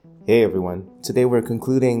Hey everyone, today we're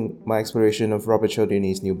concluding my exploration of Robert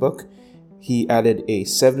Cialdini's new book. He added a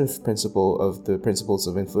seventh principle of the principles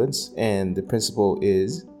of influence, and the principle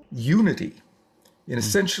is unity. And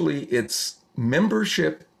essentially, it's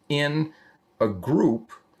membership in a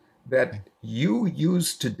group Okay. that you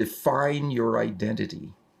use to define your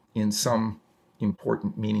identity in some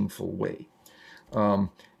important, meaningful way.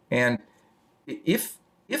 And if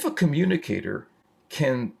if a communicator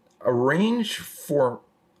can arrange for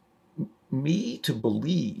me to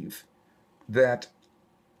believe that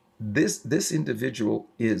this individual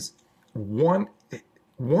is one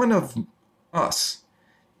one of us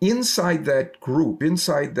inside that group,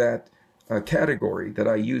 inside that category that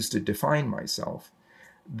I use to define myself,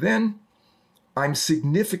 then I'm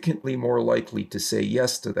significantly more likely to say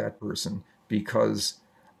yes to that person because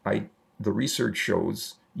I the research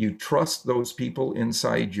shows you trust those people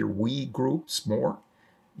inside your we groups more,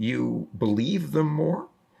 you believe them more,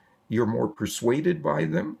 you're more persuaded by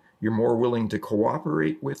them, you're more willing to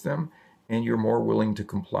cooperate with them, and you're more willing to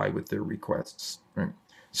comply with their requests. Right?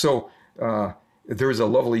 So there's a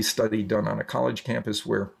lovely study done on a college campus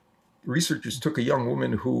where researchers took a young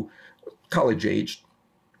woman who, college aged,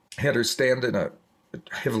 had her stand in a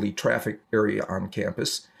heavily trafficked area on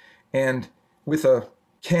campus, and with a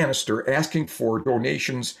canister asking for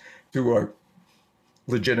donations to a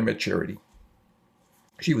legitimate charity.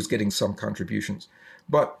 She was getting some contributions.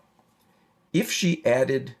 But if she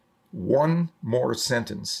added one more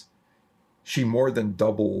sentence, she more than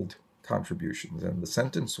doubled contributions. And the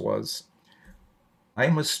sentence was,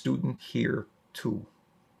 I'm a student here too.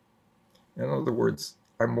 In other words,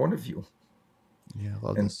 I'm one of you. Yeah, I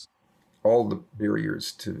love And this. all the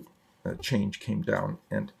barriers to change came down.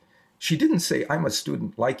 And she didn't say, I'm a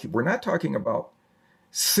student like you. We're not talking about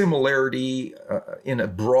similarity in a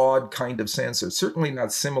broad kind of sense, or certainly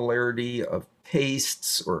not similarity of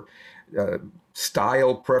tastes or uh,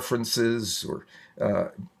 style preferences or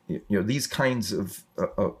these kinds of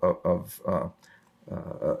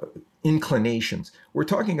inclinations. We're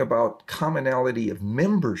talking about commonality of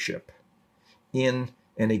membership in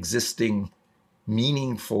an existing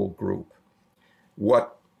meaningful group,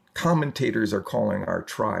 what commentators are calling our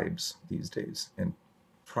tribes these days, and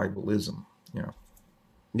tribalism. You know,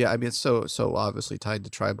 Yeah, I mean it's so obviously tied to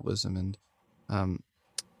tribalism, and um,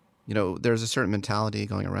 there's a certain mentality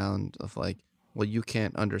going around of like, well, you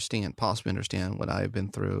can't possibly understand what I've been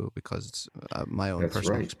through because it's my own that's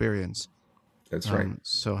personal right. experience. That's right.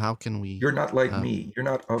 So how can we You're not like uh, me. You're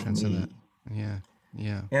not of transcend that? me. Yeah,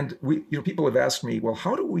 yeah, And people have asked me, well,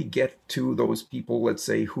 how do we get to those people, let's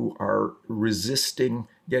say, who are resisting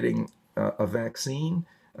getting a vaccine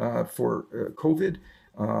for COVID?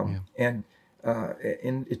 yeah. And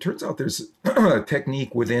it turns out there's a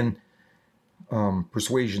technique within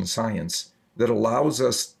persuasion science that allows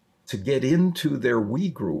us to get into their we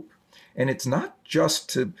group. And it's not just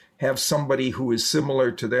to have somebody who is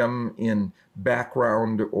similar to them in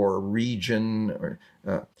background or region,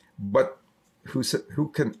 but who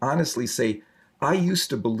can honestly say, I used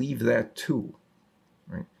to believe that too.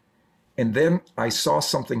 Right? And then I saw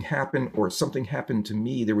something happen, or something happened to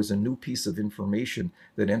me. There was a new piece of information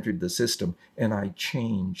that entered the system, and I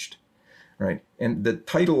changed. Right? And the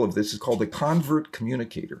title of this is called The Convert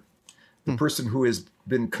Communicator, the Hmm. person who has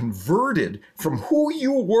been converted from who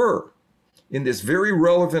you were in this very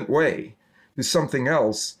relevant way to something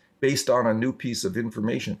else based on a new piece of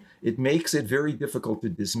information. It makes it very difficult to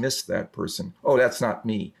dismiss that person. Oh, that's not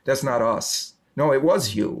me. That's not us. No, it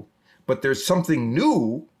was you. But there's something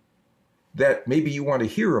new that maybe you want to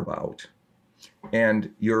hear about,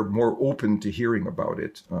 and you're more open to hearing about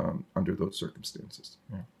it under those circumstances.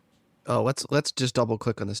 Yeah. Oh, let's just double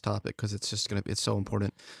click on this topic because it's so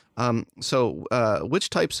important. Which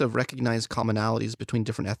types of recognized commonalities between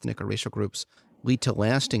different ethnic or racial groups lead to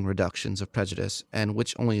lasting reductions of prejudice, and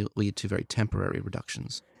which only lead to very temporary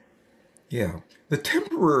reductions? Yeah. The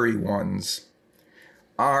temporary ones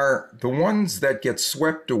are the ones that get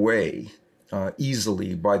swept away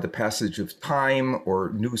easily by the passage of time or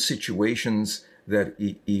new situations that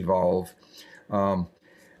evolve. Um,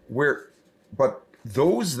 where, but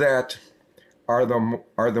those that are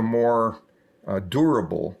the more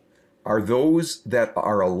durable are those that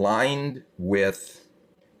are aligned with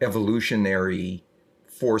evolutionary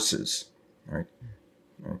forces, right?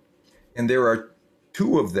 Right? And there are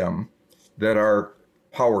two of them that are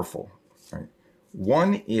powerful. Right?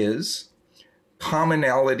 One is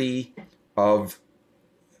commonality of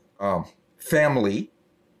family,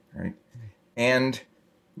 right? And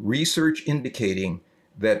research indicating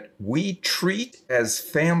that we treat as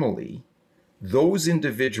family those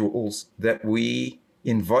individuals that we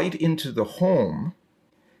invite into the home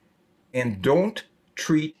and don't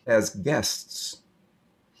treat as guests,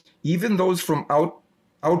 even those from out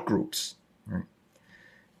groups, right?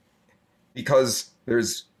 Because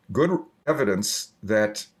there's good evidence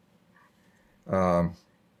that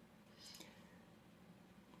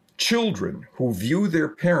children who view their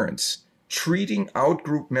parents treating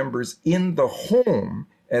outgroup members in the home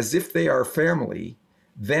as if they are family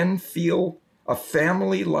then feel a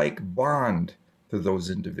family-like bond to those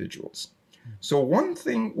individuals. So one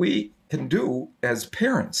thing we can do as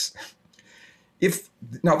parents,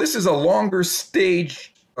 now this is a longer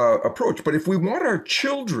stage approach, but if we want our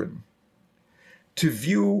children to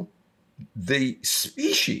view the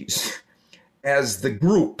species as the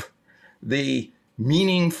group, the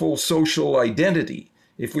meaningful social identity,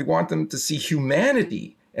 if we want them to see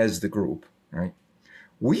humanity as the group, right,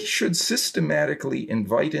 we should systematically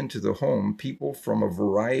invite into the home people from a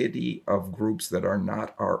variety of groups that are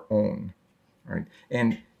not our own, right?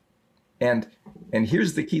 And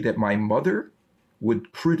here's the key that my mother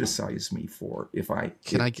would criticize me for if I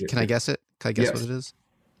Can I guess it? Can I guess Yes. what it is?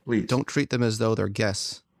 Please. Don't treat them as though they're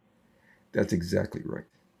guests. That's exactly right.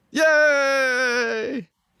 Yay!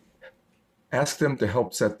 Ask them to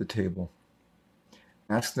help set the table.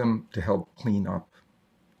 Ask them to help clean up,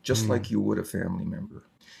 just like you would a family member.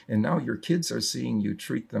 And now your kids are seeing you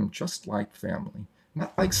treat them just like family,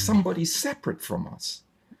 not like somebody separate from us,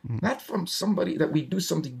 not from somebody that we do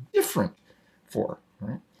something different for,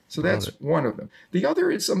 right? So that's one of them. The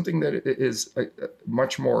other is something that is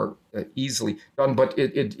much more easily done, but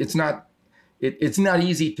it's not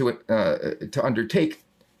easy to undertake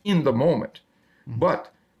in the moment.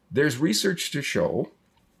 But there's research to show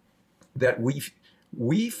that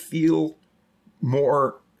we feel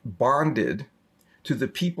more bonded to the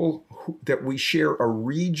people that we share a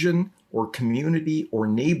region or community or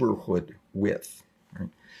neighborhood with, right?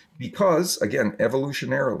 Because, again,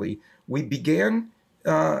 evolutionarily, we began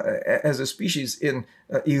as a species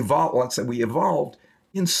we evolved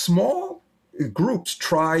in small groups,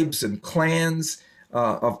 tribes and clans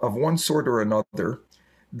of one sort or another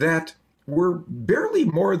that were barely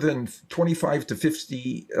more than 25 to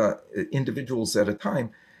 50 individuals at a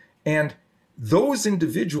time. And those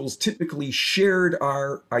individuals typically shared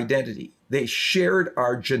our identity. They shared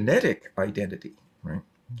our genetic identity, right?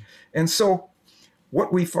 And so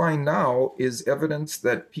what we find now is evidence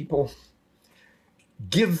that people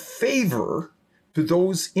give favor to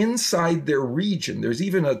those inside their region. There's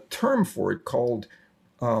even a term for it called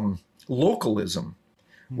localism,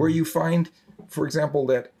 where you find, for example,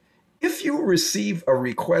 that if you receive a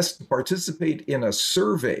request to participate in a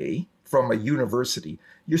survey from a university,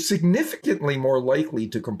 you're significantly more likely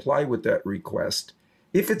to comply with that request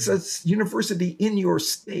if it's a university in your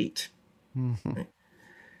state. Right?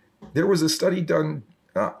 There was a study done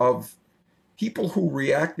of people who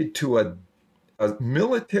reacted to a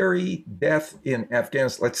military death in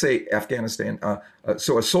Afghanistan, let's say Afghanistan,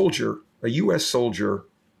 so a U.S. soldier,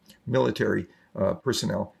 military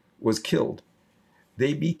personnel was killed.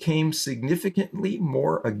 They became significantly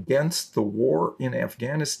more against the war in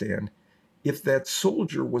Afghanistan if that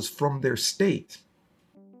soldier was from their state.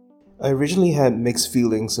 I originally had mixed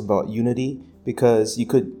feelings about unity because you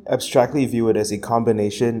could abstractly view it as a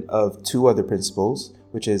combination of two other principles,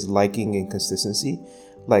 which is liking and consistency.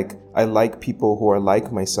 Like, I like people who are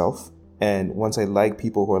like myself, and once I like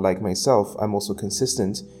people who are like myself, I'm also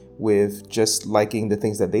consistent with just liking the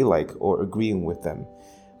things that they like or agreeing with them.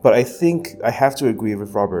 But I think I have to agree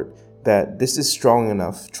with Robert that this is strong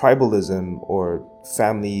enough. Tribalism or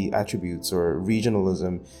family attributes or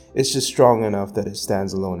regionalism is just strong enough that it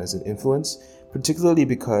stands alone as an influence, particularly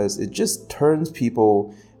because it just turns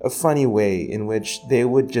people a funny way in which they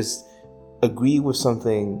would just agree with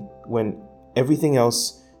something when everything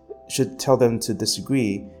else should tell them to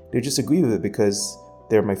disagree. They just agree with it because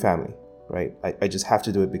they're my family, right? I just have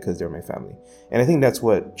to do it because they're my family. And I think that's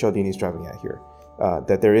what Cialdini is driving at here.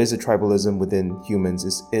 That there is a tribalism within humans,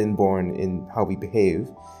 is inborn in how we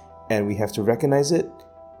behave, and we have to recognize it,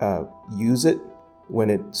 use it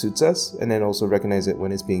when it suits us, and then also recognize it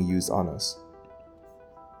when it's being used on us.